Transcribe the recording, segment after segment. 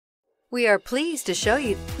We are pleased to show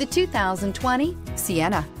you the 2020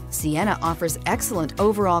 Sienna. Sienna offers excellent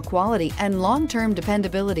overall quality and long-term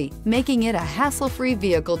dependability, making it a hassle-free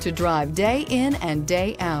vehicle to drive day in and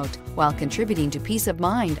day out, while contributing to peace of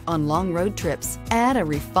mind on long road trips. Add a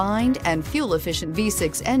refined and fuel-efficient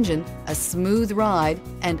V6 engine, a smooth ride,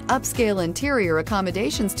 and upscale interior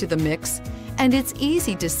accommodations to the mix, and it's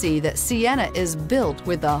easy to see that Sienna is built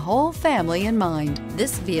with the whole family in mind.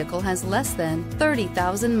 This vehicle has less than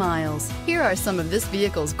 30,000 miles. Here are some of this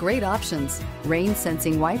vehicle's great options: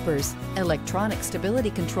 rain-sensing wipers, electronic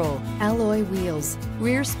stability control, alloy wheels,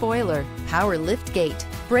 rear spoiler, power liftgate,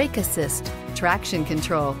 brake assist, traction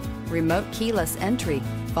control, remote keyless entry,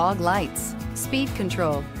 fog lights, speed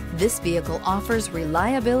control. This vehicle offers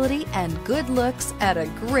reliability and good looks at a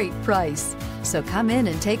great price. So come in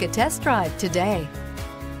and take a test drive today.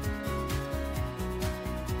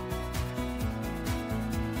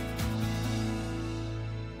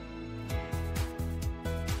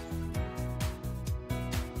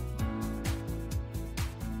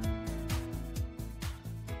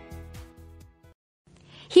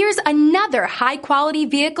 Here's another high-quality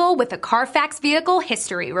vehicle with a CARFAX Vehicle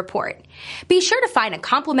History Report. Be sure to find a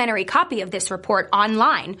complimentary copy of this report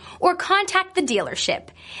online or contact the dealership.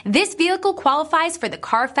 This vehicle qualifies for the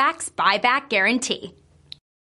CARFAX Buyback Guarantee.